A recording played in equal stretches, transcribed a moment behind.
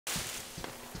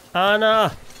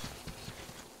Anna!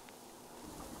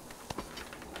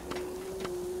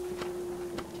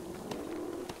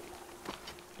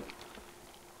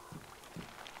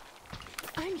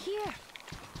 I'm here.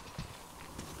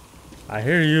 I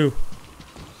hear you.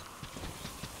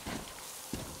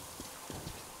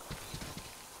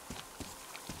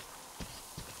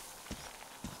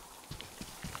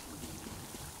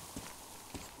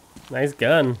 Nice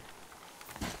gun.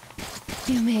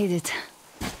 You made it.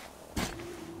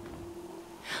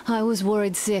 I was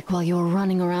worried sick while you were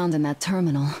running around in that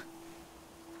terminal.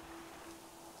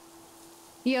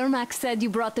 Yermak said you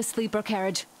brought the sleeper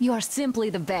carriage. You are simply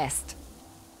the best.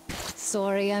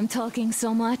 Sorry I'm talking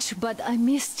so much, but I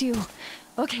missed you.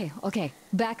 Okay,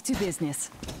 back to business.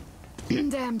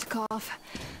 Damned cough.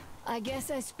 I guess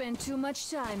I spent too much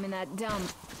time in that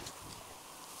dump.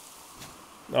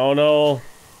 Oh no.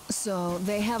 So,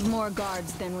 they have more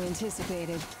guards than we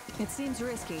anticipated. It seems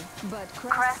risky, but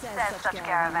Crest says such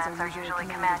caravans are usually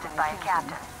commanded by a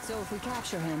captain. So if we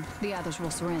capture him, the others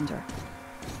will surrender.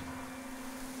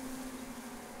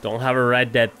 Don't have a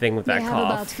Red Dead thing with that They have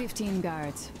cough. about 15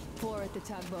 guards. 4 at the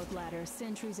tugboat ladder,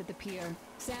 sentries at the pier.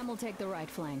 Sam will take the right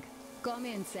flank. Come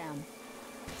in, Sam.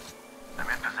 I'm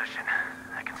in position.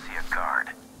 I can see a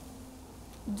guard.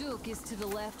 Duke is to the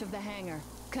left of the hangar.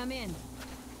 Come in.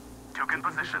 Duke in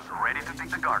position, ready to take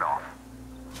the guard off.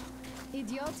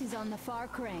 Idiot is on the far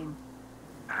crane.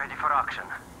 Ready for action.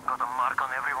 Got a mark on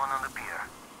everyone on the pier.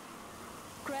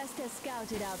 Crest has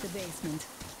scouted out the basement.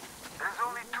 There's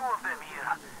only 2 of them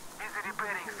here. Busy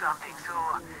repairing something,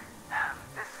 so...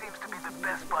 this seems to be the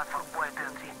best spot for quiet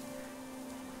entry.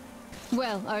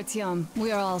 Well, Artyom,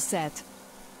 we are all set.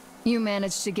 You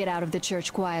managed to get out of the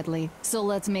church quietly, so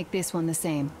let's make this one the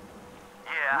same.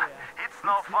 Yeah, it's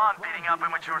no fun beating up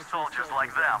immature soldiers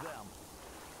like them.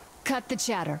 Cut the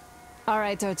chatter. All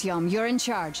right, Artyom, you're in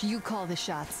charge. You call the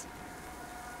shots.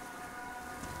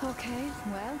 Okay,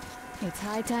 well, it's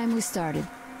high time we started.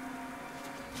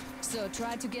 So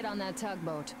try to get on that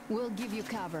tugboat. We'll give you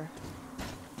cover.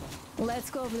 Let's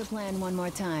go over the plan one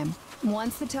more time.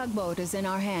 Once the tugboat is in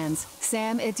our hands,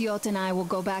 Sam, Idiot, and I will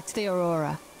go back to the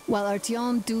Aurora, while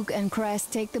Artyom, Duke, and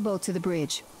Crest take the boat to the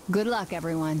bridge. Good luck,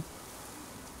 everyone.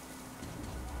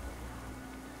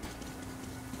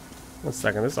 1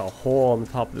 second, there's a hole on the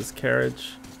top of this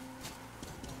carriage.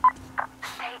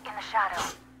 Stay in the shadow.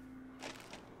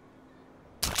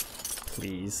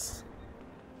 Please.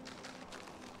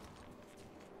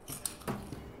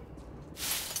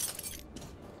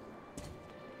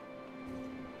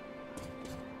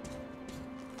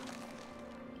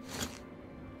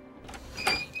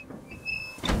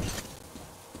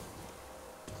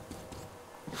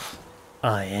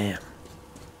 I am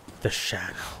the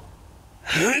shadow.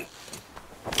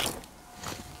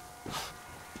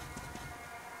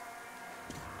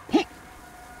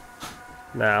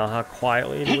 Now, how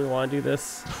quietly do we want to do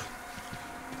this?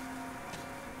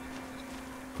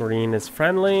 Green is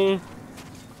friendly.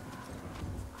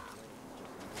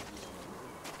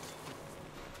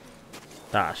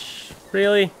 Gosh,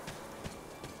 really?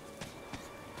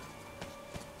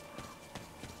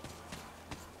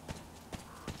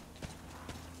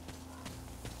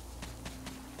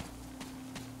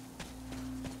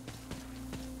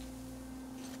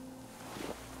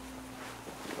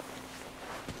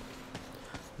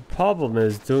 Problem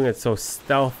is doing it so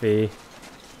stealthy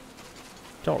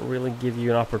don't really give you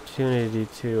an opportunity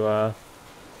to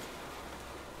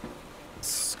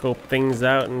scope things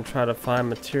out and try to find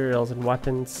materials and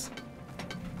weapons.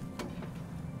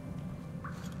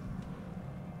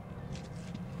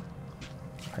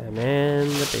 I'm in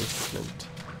the basement.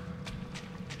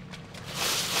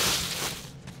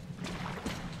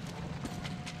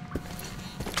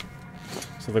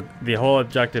 So the whole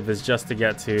objective is just to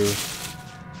get to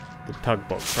the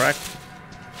tugboat, correct?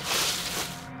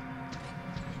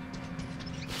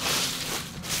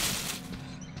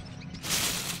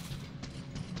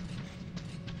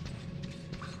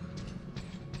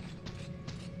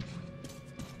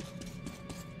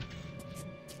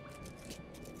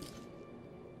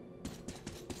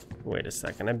 Wait a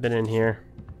second, I've been in here.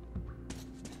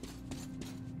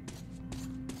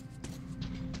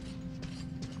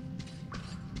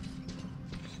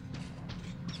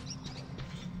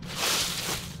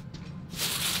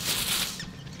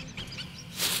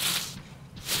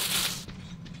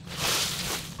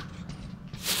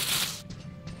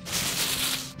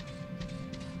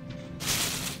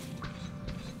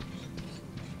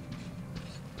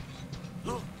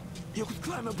 Look, you could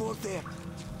climb aboard there.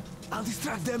 I'll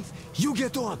distract them, you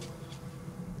get on.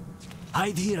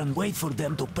 Hide here and wait for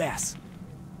them to pass.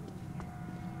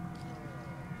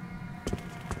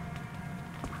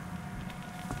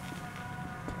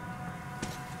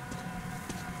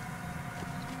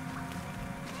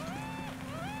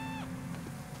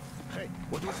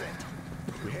 is it?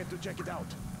 We have to check it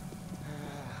out.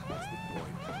 What's the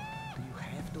point? Do you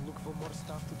have to look for more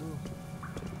stuff to do?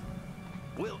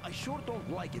 Well, I sure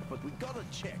don't like it, but we gotta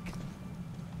check.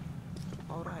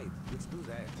 All right, let's do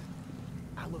that.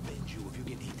 I'll avenge you if you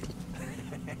get eaten.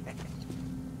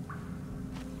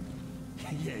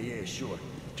 Yeah, sure.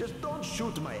 Just don't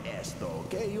shoot my ass, though,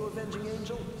 okay, you avenging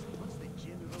angel? What's the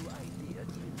general idea?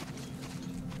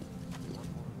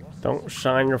 Don't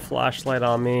shine your flashlight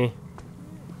on me.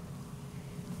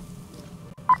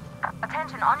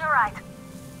 Attention, on your right.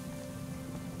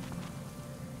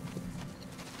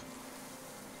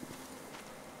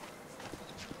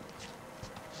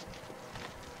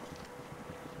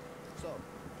 So,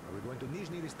 are we going to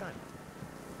Nizhny this time?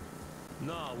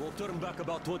 Nah, we'll turn back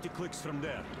about 20 clicks from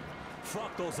there.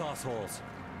 Fuck those assholes.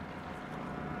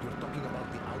 You're talking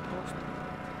about the outpost?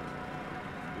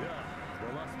 Yeah,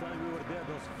 the last time we were there,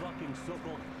 those fucking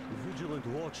so-called vigilant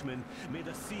watchmen made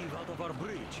a sieve out of our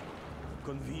bridge.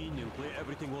 Conveniently,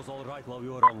 everything was all right while we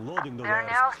were unloading the There are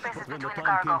wares, narrow spaces but when between the the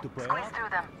time cargo. came to pay Squeeze up, through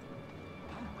them.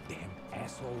 Damn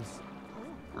assholes.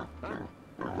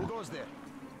 Who goes there?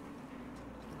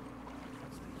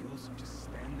 What's the use of just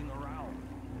standing around?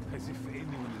 As if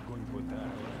anyone is going to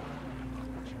attack.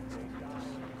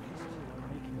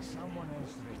 Making someone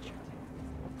else richer.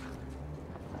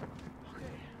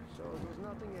 Okay, so there's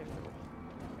nothing after all.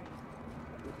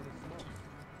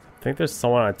 I think there's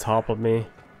someone on top of me.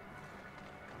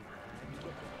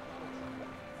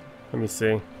 Let me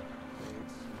see.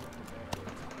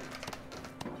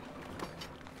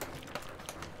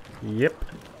 Yep.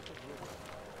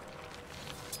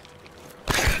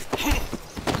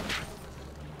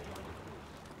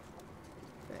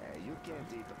 You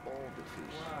can't eat all the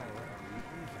fish.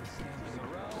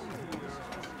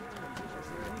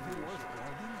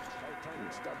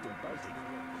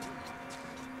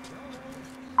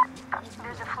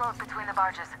 There's a float between the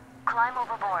barges. Climb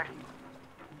overboard.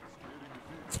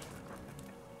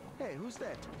 Hey, who's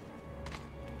that?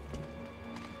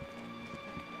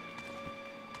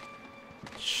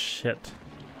 Shit.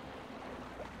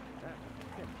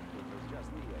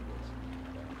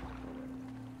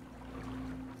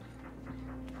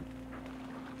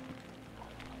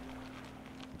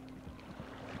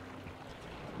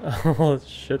 Oh,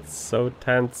 shit's so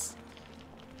tense.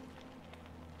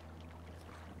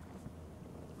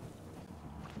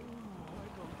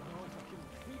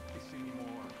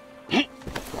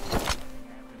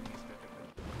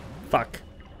 Fuck.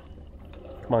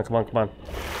 Come on, come on, come on.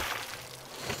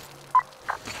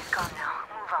 He's gone now.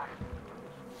 Move on.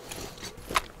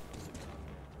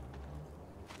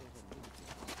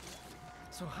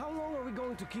 So how long are we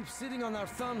going to keep sitting on our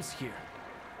thumbs here?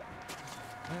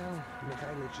 Well,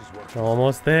 Mikhailich is working.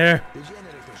 Almost there. The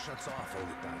generator shuts off all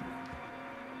the time.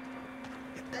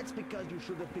 That's because you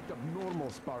should have picked up normal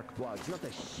spark plugs, not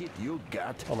the shit you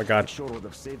got. Oh my god. It sure would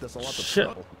have saved us a lot of Shit.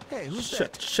 trouble. Hey, who's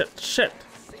Shit, that? shit.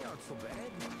 They aren't so bad.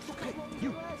 Hey,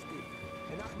 you lasted.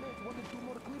 And Ahmed wanted 2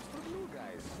 more clips from you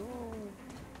guys, so...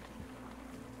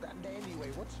 And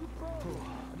anyway, what's your problem?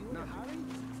 Are you in a hurry?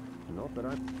 Not that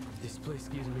I'm... This place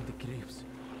gives me the creeps.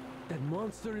 That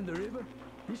monster in the river?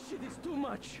 This shit is too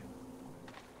much.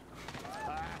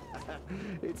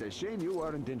 It's a shame you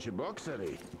aren't in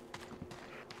Cheboksary.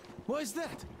 What is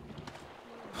that?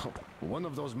 One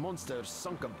of those monsters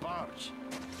sunk a barge.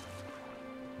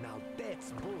 Now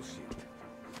that's bullshit.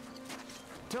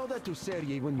 Tell that to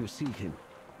Sergei when you see him.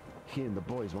 He and the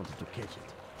boys wanted to catch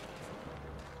it.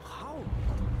 How?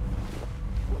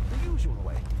 Well, the usual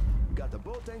way. Got the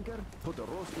boat anchor, put a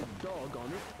roasted dog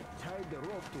on it, tied the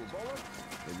rope to a bollard,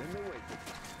 and then they waited.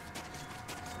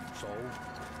 So,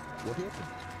 what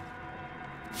happened?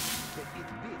 It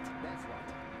bit, that's what.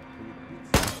 When it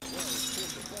bit,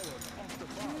 pulled the bollard off the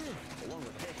barge, along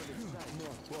with half of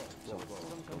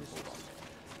its side.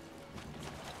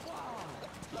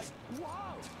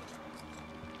 Wow!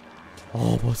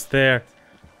 Almost there.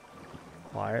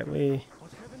 Quietly.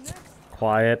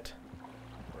 Quiet.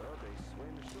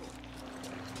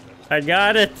 I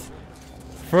got it!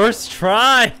 First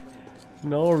try!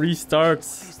 No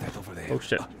restarts. Oh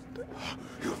shit.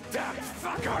 You damn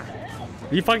fucker!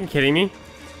 Are you fucking kidding me?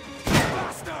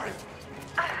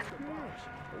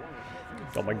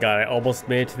 Oh my god, I almost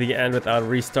made it to the end without a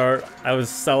restart. I was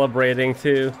celebrating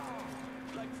too.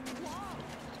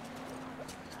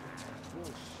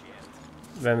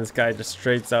 Then this guy just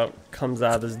straight out comes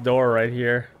out of this door right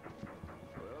here.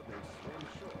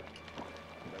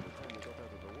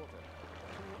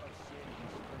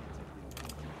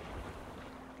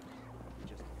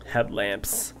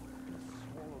 Headlamps.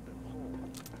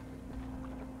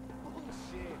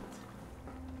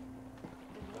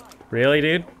 Really,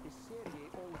 dude? Is Sergei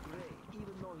all gray,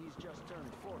 even though he's just turned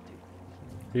 40?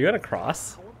 Are you gonna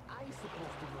cross? How am I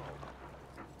supposed to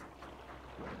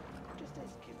know? Just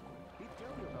ask him. He'd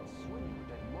tell you about swimming with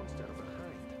that monster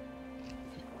behind.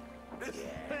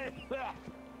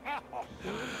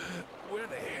 Where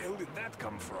the hell did that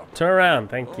come from? Turn around,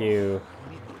 thank you. I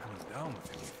need what comes down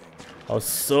with anything. I was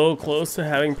so close to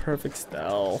having perfect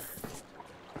stealth.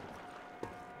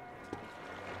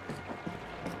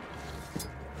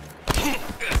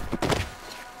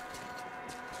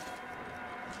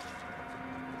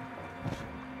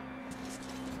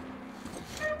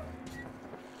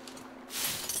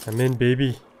 I'm in,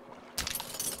 baby.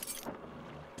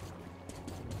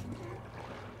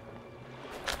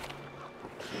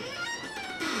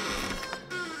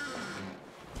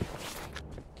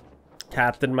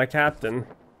 Captain, my captain.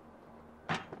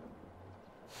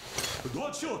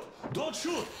 Don't shoot! Don't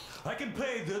shoot! I can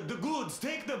pay the goods.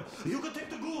 Take them. You can take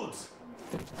the goods.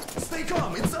 Stay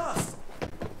calm, it's us!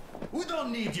 We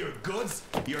don't need your goods.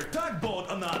 Your tugboat,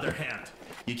 on the other hand.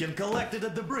 You can collect it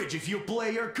at the bridge if you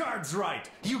play your cards right.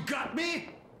 You got me?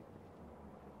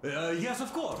 Yes,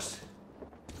 of course.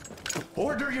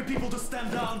 Order your people to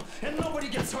stand down and nobody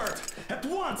gets hurt. At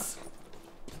once!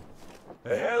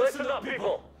 Hey, listen up,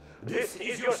 people. This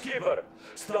is your skipper.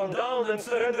 Stand down and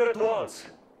surrender at once.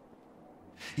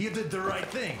 You did the right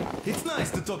thing. It's nice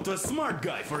to talk to a smart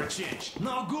guy for a change.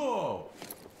 Now go!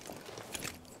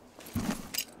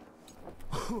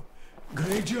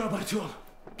 Great job, Artyom.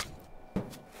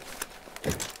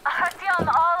 Artyom,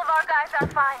 all of our guys are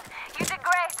fine. You did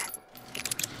great.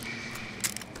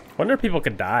 Wonder if people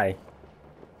could die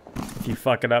if you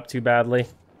fuck it up too badly.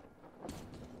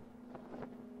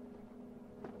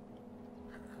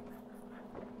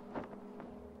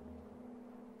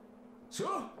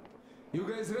 So, you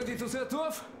guys ready to set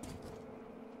off?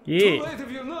 Too Yeah. late if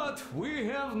you're not. We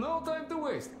have no time to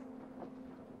waste.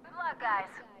 Good luck, guys.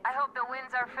 I hope the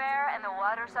winds are fair and the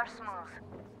waters are smooth.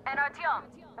 And Artyom,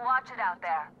 watch it out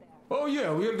there. Oh yeah,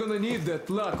 we're gonna need that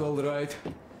luck, all right.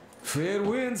 Fair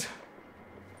winds.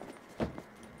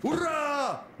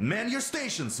 Hurrah! Man your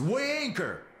stations, weigh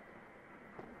anchor!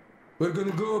 We're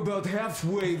gonna go about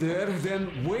halfway there,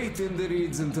 then wait in the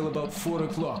reeds until about 4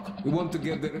 o'clock. We want to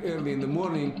get there early in the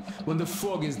morning when the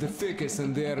fog is the thickest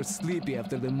and they're sleepy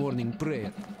after the morning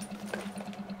prayer.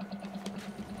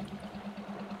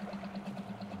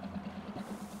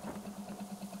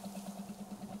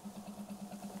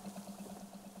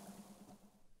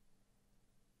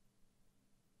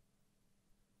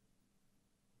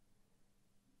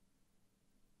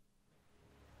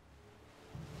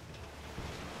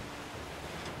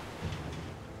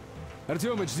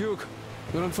 Artyom, it's Duke.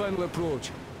 We're on final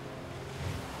approach.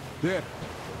 There.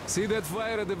 See that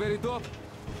fire at the very top?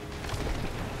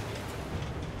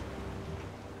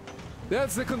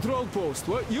 That's the control post.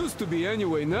 What used to be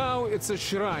anyway. Now it's a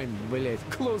shrine, блять.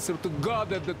 Closer to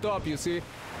God at the top, you see?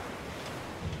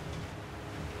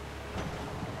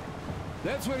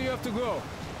 That's where you have to go.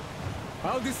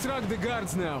 I'll distract the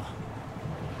guards now.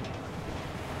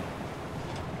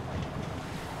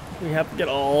 We have to get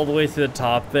all the way to the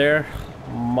top there.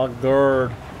 My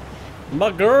god.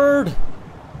 My god!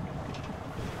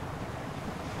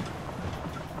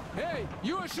 Hey,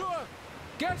 you ashore!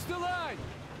 Catch the line!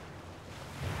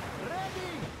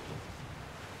 Ready!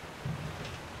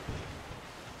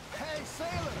 Hey,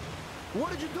 sailor!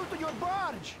 What did you do to your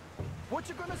barge? What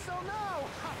you gonna sell now?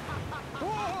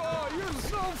 Whoa, you're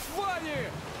so funny!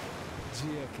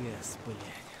 Jackass,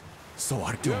 блядь. So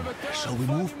Artyom, shall we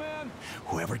move?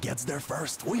 Whoever gets there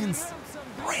first wins.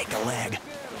 Break a leg.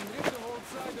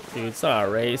 Dude, it's not a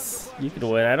race. You can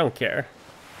win, I don't care.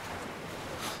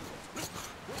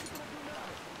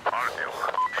 Artyom,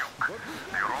 Duke,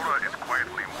 the Aurora is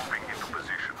quietly moving into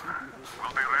position.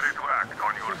 We'll be ready to act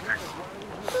on your signal.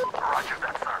 Roger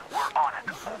that, sir. We're on it.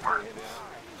 Over.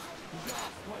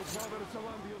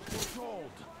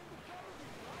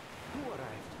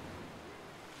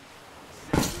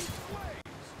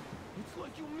 It's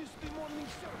like you missed the morning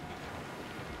service.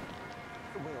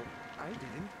 Well, I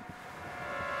didn't.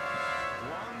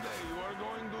 One day you are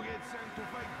going to get sent to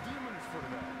fight demons for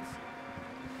that.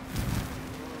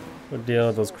 We're dealing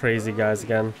with those crazy guys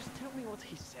again. Just tell me what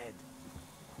he said.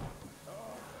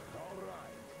 All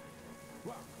right.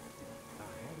 Well, I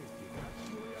had it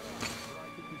actually arrived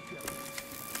right at the shelter,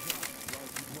 just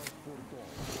like it was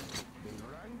foretold. They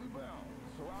rang the bell,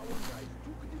 so our guys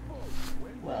took the boat.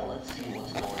 Well, let's see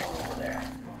what's going on over there.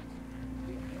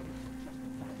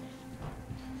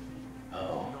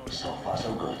 Oh, so far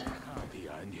so good.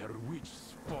 Arcadia and her witch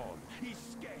spawn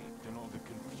escaped in all the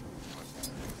confusion.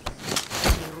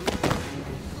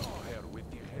 Saw her with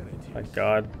the heretic. My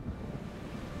God.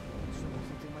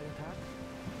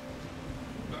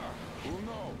 Who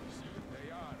knows?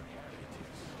 They are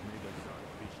heretics. May the sun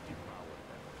fish devour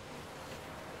them.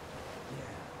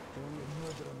 Yeah, they only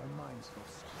murder on their minds for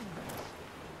stupid.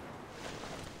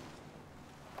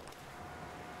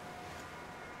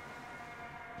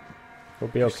 We'll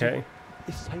be okay.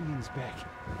 If Simon's back.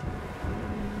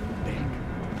 Back?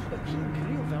 But King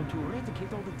Kirill vowed to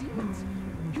eradicate all the demons.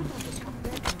 You don't just come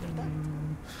back after that.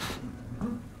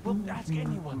 Well, ask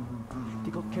anyone. They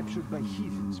got captured by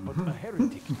heathens, but a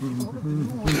heretic. One of the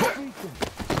new ones freed them.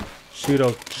 Shoot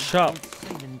a chop.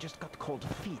 Simon just got cold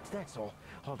feet, that's all.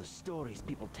 All the stories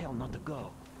people tell not to go.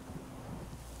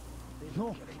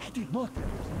 No, he did not.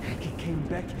 He came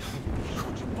back with a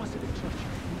huge fuss at the church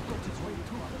and got his way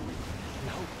too.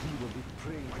 Now he will be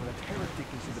praying for that heretic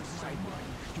instead of Simon.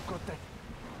 You got that?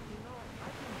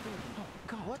 Oh,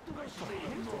 God, what do I say?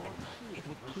 It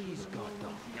would please God,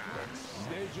 though.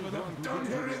 Done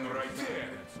hearing right there.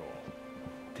 That's all.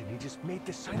 Then he just made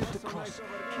the sign of the cross, kissed the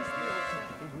altar,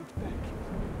 and went back.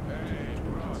 Hey,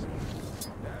 brother.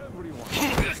 Everyone.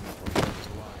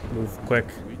 Move quick.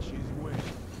 Which is where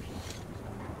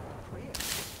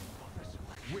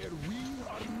we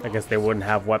are I guess they wouldn't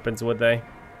have weapons, would they?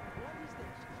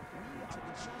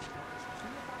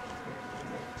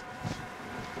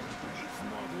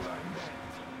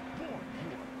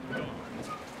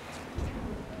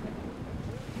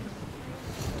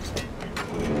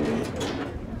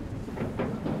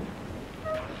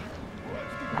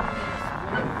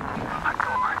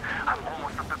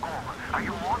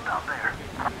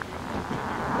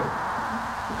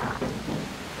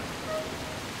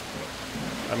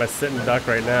 I'm a sitting duck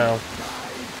right now.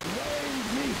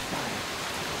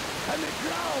 and the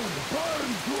ground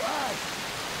burned to ash,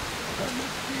 and the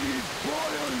sea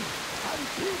boiled, and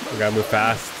people We gotta move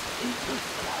fast. into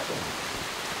shadow.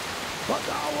 But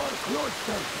our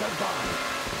cloister survived,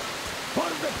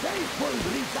 for the faithful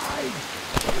reside,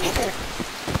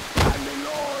 and the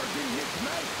Lord in his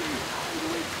mercy and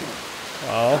wisdom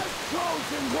Oh. has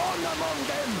chosen one among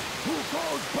them who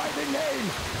goes by the name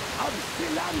of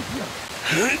Silantius.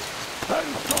 And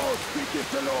so speaketh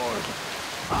the Lord,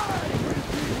 I will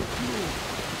be with you,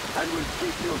 and will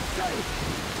keep you safe,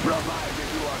 provided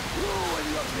you are true in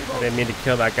your I devotion. didn't mean to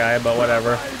kill that guy, but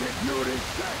whatever. Provided you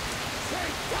reject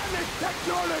satanic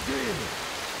technology.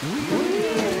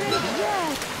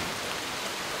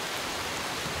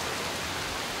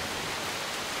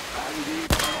 And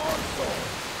even also,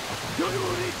 do you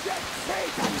reject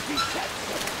Satan's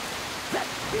deception? That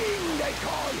thing they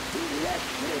call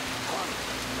electric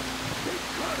curse. The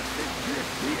cursed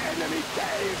gift the enemy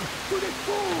gave to the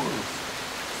fools,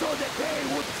 so that they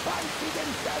would fancy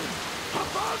themselves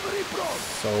above reproach.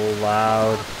 So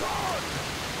loud. God,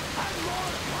 and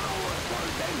more powerful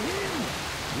than him.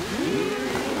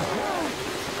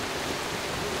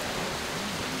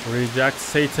 Reject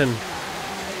Satan. I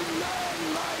learn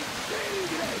my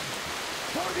children,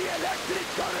 for the electric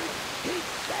current is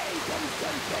Satan's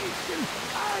temptation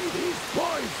and his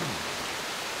poison.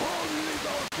 Only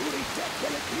those who reject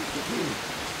electricity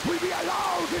will be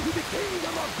allowed into the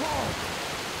kingdom of God.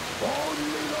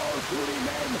 Only those who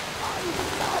remain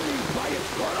unsullied by its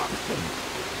corruption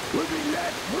will be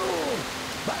let through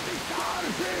by the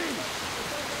charging.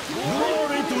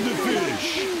 Glory to the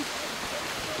fish!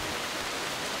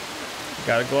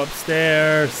 Gotta go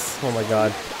upstairs. Oh my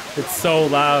god. It's so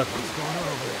loud.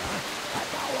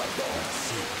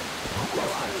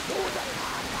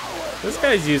 This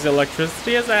guy's using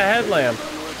electricity as a headlamp.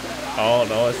 Oh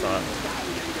no, it's not.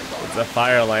 It's a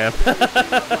fire lamp.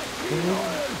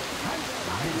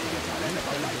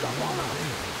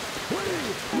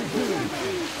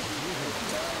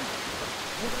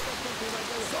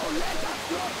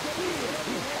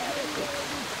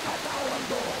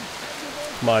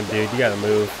 Come on, dude, you gotta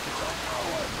move.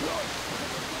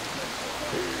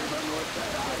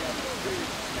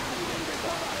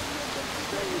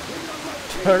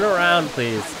 Turn around,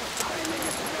 please.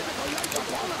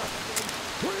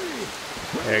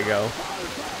 There you go.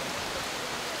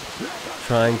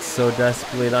 Trying so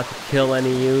desperately not to kill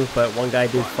any of you, but one guy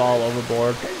did fall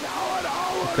overboard.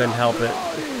 I couldn't help it.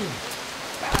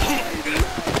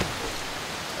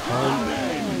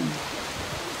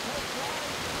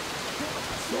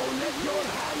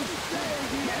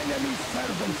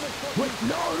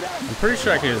 I'm pretty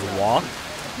sure I could just walk.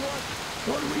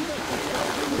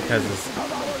 Because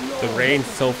the rain's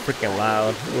so freaking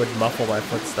loud, it would muffle my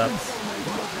footsteps.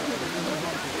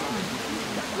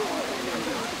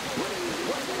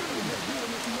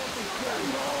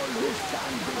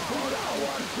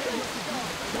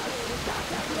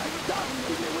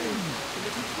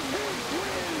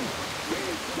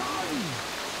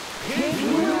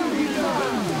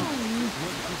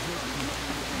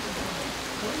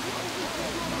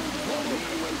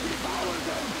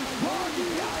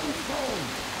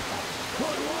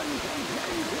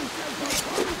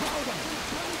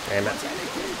 Damn it.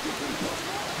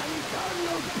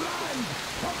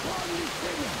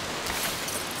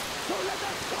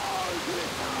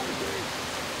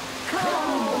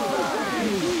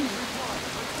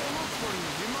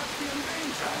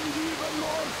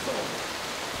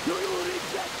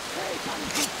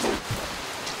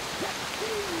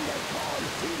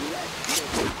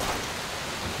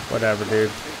 Whatever,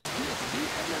 dude.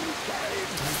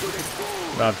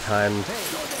 About time.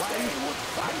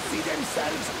 Fancy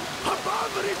themselves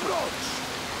above reproach,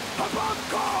 above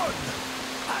God,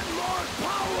 and more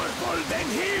powerful than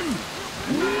him.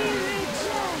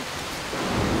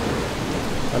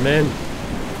 I'm in.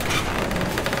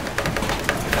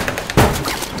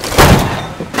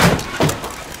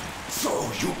 So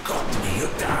you got me, you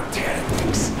damn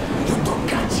heretics. You took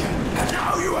gotcha, and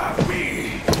now you have me.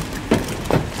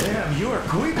 Damn, you are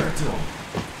quick, Artyom.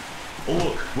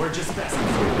 Look, we're just passing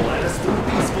through. Let us through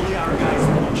peacefully, our guys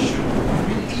won't shoot. We've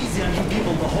been easy on you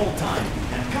people the whole time.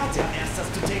 And Katya asked us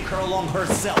to take her along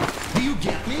herself. Do you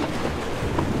get me?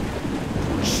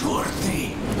 Sure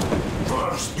thing.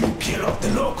 First you kill off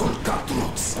the local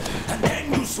cutthroats, and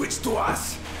then you switch to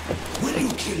us. Will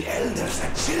you kill elders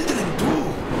and children too?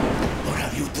 Or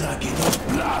have you drunk enough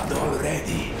blood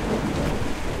already?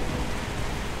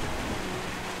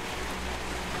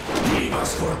 Leave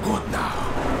us for good now.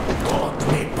 God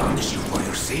may punish you for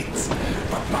your sins,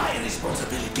 but my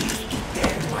responsibility is to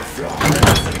tend my flock.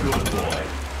 That's a good boy.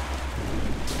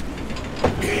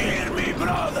 Hear me,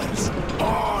 brothers!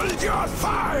 Hold your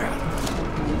fire!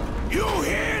 You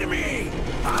hear me?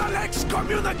 I'll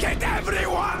excommunicate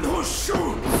everyone who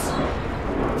shoots!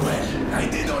 Well, I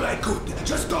did all I could.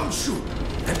 Just don't shoot.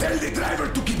 And tell the driver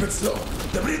to keep it slow.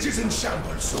 The bridge is in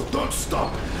shambles, so don't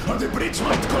stop, or the bridge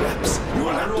might collapse. You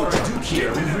will have Aurora, to Duke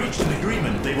here. We've reached an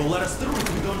agreement. They will let us through if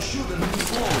we don't shoot and move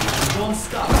slowly. Don't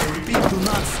stop. I repeat, do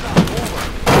not stop. Over.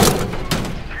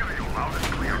 Hear you loud and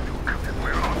clear, Duke.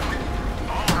 We're on.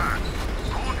 All hands,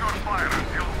 hold your fire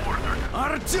until ordered.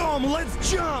 Artyom, let's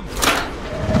jump!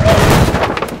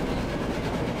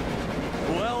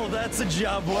 Well, that's a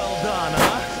job well done,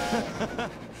 huh?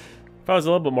 If I was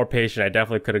a little bit more patient, I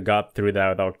definitely could have got through that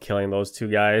without killing those 2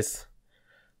 guys.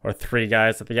 Or 3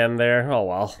 guys at the end there. Oh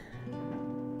well.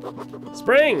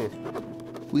 Spring!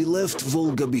 We left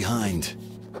Volga behind.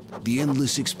 The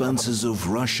endless expanses of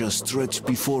Russia stretched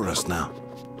before us now.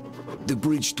 The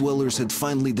bridge dwellers had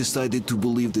finally decided to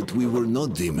believe that we were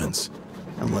not demons,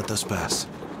 and let us pass.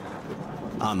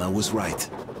 Anna was right.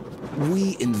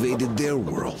 We invaded their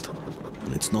world,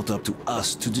 and it's not up to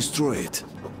us to destroy it.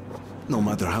 No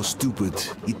matter how stupid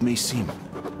it may seem.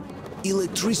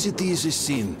 Electricity is a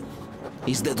sin.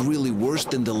 Is that really worse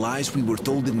than the lies we were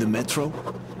told in the metro?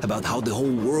 About how the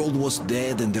whole world was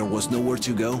dead and there was nowhere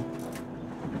to go?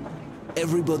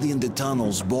 Everybody in the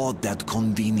tunnels bought that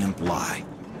convenient lie.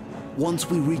 Once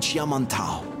we reach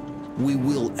Yamantau, we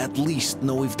will at least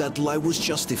know if that lie was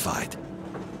justified.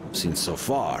 Since so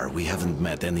far, we haven't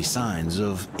met any signs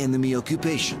of enemy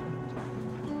occupation.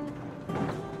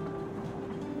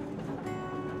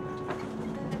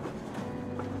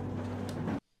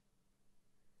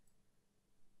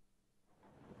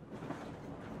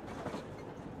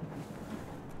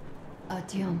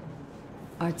 Artyom.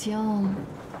 Artyom.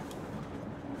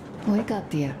 Wake up,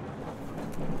 dear.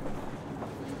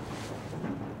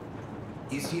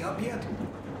 Is he up yet?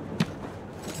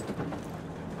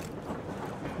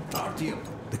 Artyom,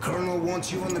 the Colonel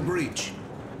wants you on the breach.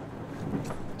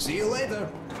 See you later.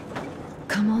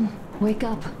 Come on, wake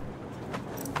up.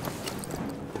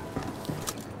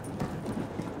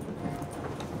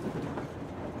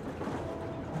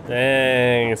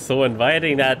 Dang, so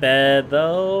inviting that bed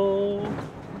though.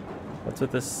 What's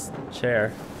with this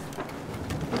chair?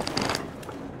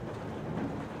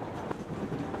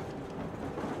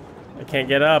 I can't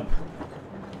get up.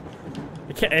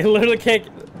 I literally can't.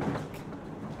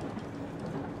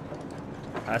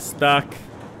 I'm stuck.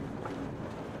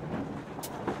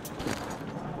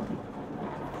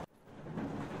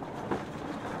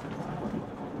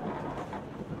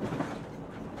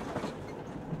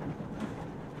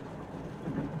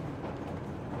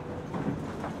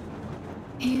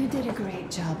 You did a great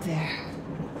job there.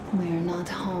 We're not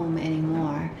home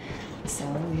anymore, so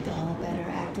we'd all better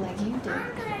act like you did.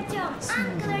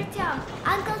 Uncle Artyom,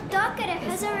 Uncle Tokarev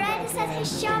has already set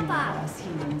his shop up. Us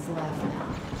humans left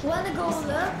now. Wanna go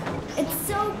look? It's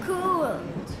so cool.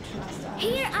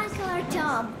 Here, Uncle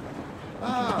Artyom.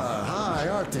 Ah, hi,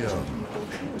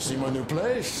 Artyom. See my new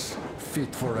place?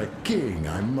 Fit for a king,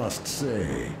 I must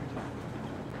say.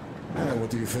 What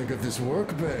do you think of this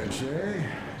workbench, eh?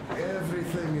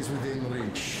 Everything is within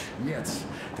reach, yet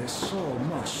there's so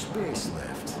much space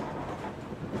left.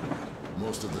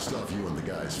 Most of the stuff you and the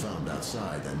guys found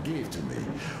outside and gave to me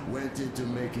went into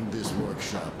making this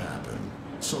workshop happen.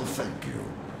 So thank you.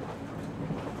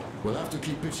 We'll have to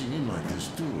keep pitching in like this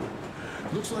too.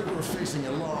 Looks like we're facing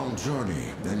a long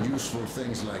journey, and useful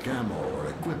things like ammo or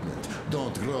equipment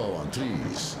don't grow on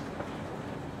trees.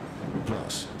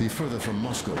 Plus, the further from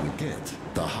Moscow we get,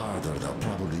 the harder they'll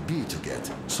probably be to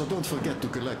get. So don't forget to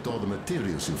collect all the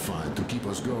materials you find to keep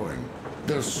us going.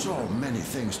 There's so many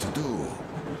things to do.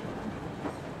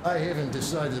 I haven't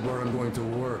decided where I'm going to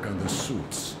work on the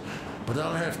suits, but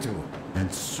I'll have to,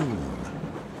 and soon.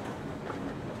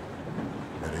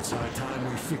 And it's high time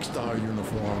we fixed our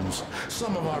uniforms.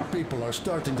 Some of our people are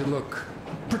starting to look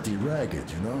pretty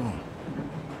ragged, you know?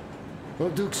 Well,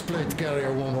 Duke's plate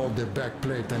carrier won't hold the back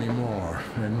plate anymore,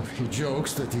 and he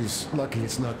jokes that he's lucky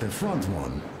it's not the front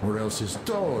one, or else his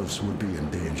toes would be in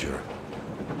danger.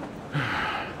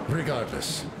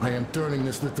 Regardless, I am turning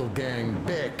this little gang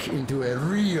back into a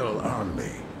real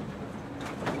army.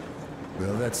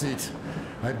 Well, that's it.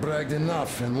 I bragged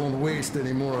enough and won't waste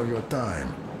any more of your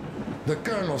time. The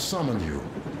Colonel summoned you.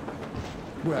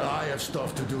 Well, I have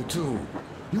stuff to do too.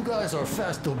 You guys are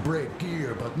fast to break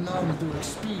gear, but none too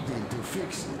expedient to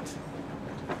fix it.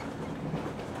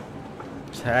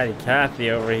 Chatty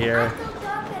Cathy over here. Uncle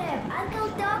Talkative! Uncle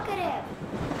Talkative!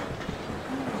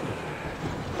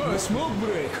 A smoke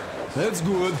break. That's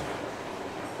good.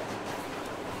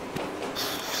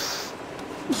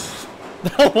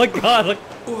 Oh my god, look.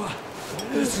 Oh,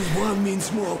 this is one mean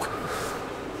smoke.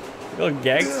 Look how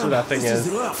gangster that thing this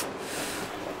is. Rough.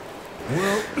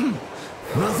 Well,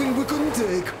 nothing we couldn't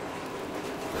take.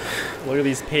 Look at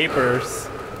these papers.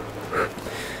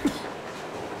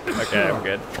 Okay, I'm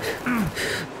good.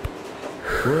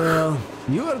 Well,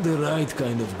 you are the right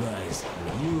kind of guys.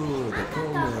 You, the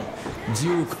Colonel,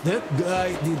 Duke, that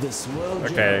guy did a swell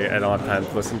job. Okay, I don't have time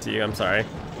to listen to you, I'm sorry.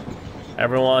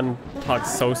 Everyone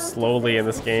talks so slowly in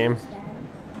this game.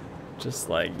 Just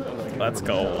like, let's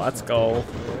go, let's go.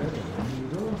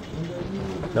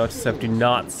 Note to self, do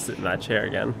not sit in that chair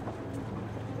again.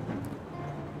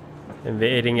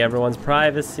 Invading everyone's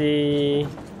privacy.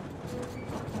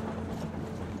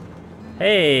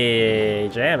 Hey,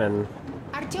 jammin'.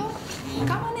 Artyom,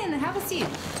 come on in and have a seat.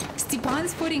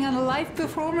 Stepan's putting on a live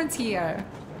performance here.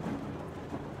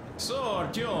 So,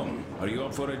 Artyom, are you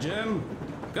up for a jam?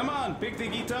 Come on, pick the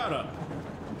guitar up.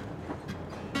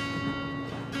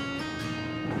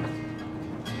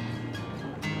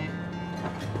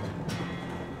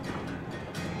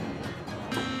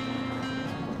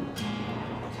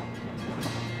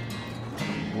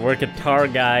 We're guitar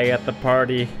guy at the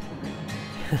party.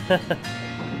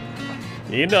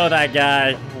 You know that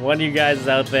guy. One of you guys is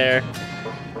out there.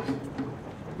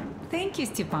 Thank you,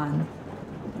 Stepan.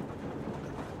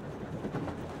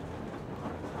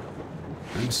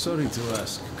 I'm sorry to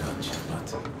ask, Katya,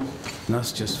 but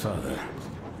Nastya's father.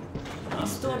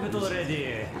 Stop it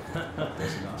already!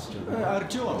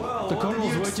 Artyom, the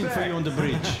colonel's waiting for you on the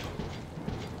bridge.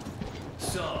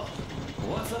 So,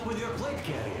 what's up with your plate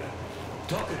carrier?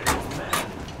 Talkative, man.